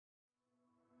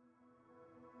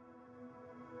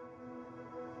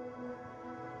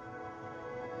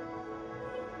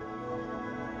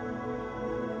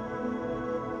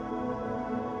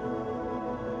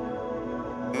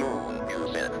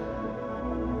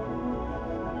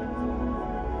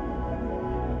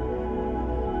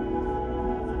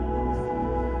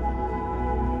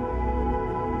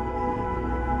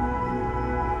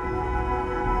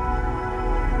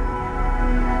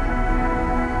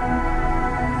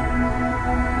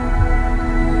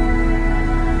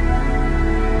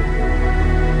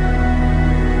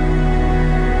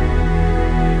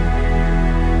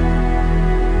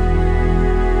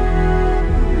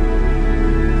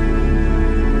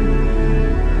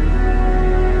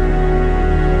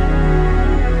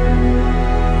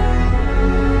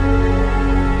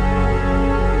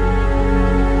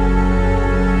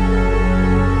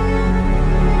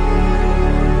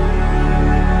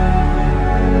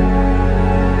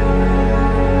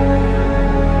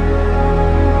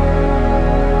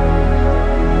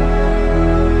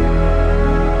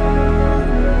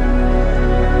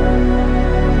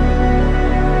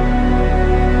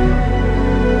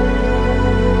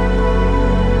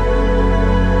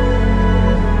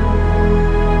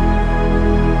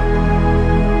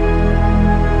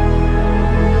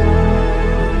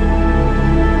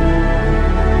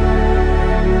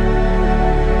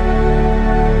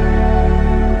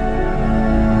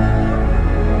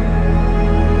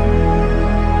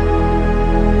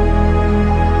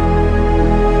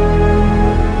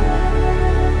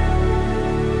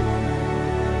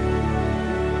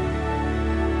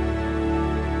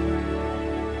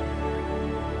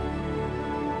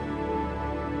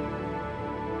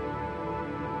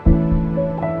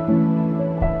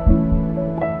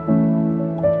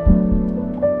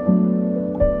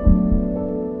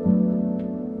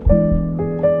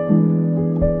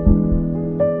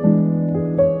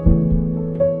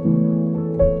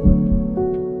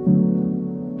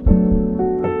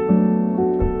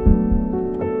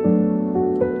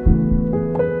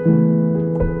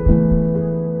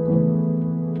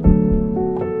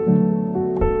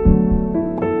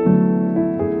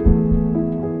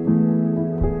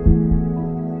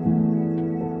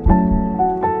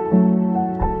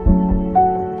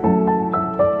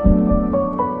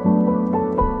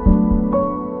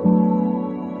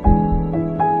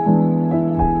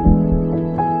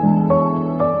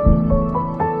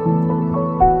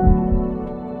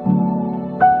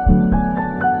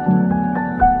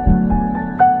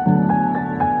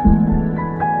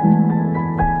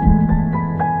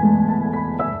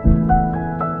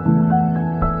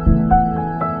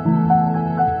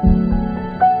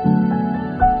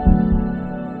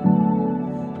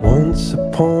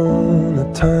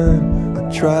time I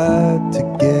tried to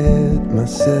get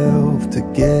myself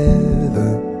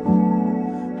together,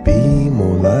 be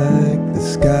more like the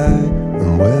sky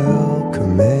and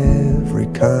welcome every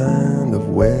kind of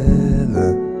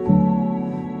weather,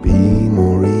 be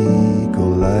more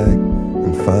eagle-like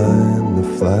and find the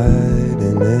flight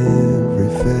in every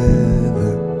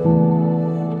feather.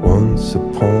 Once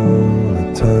upon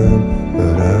a time,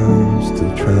 but I'm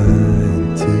still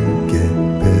trying to get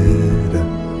better.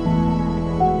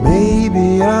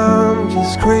 Maybe I'm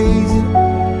just crazy,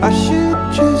 I should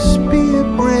just be a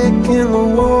brick in the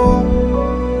wall,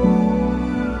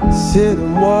 sit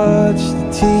and watch the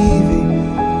TV,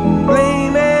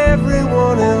 blame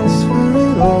everyone else for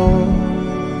it all.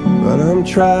 But I'm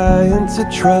trying to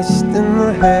trust in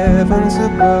the heavens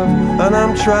above, and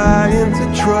I'm trying to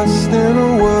trust in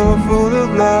a world full of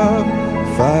love,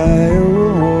 fire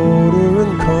and water,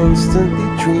 and constantly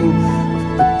dream of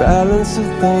the balance of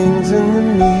things and the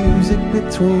music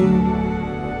between.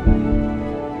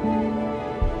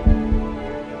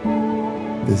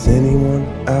 There's anyone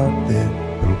out there?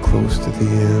 I'm close to the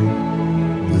end.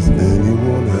 There's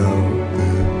anyone out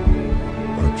there?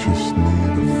 I just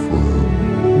need a friend.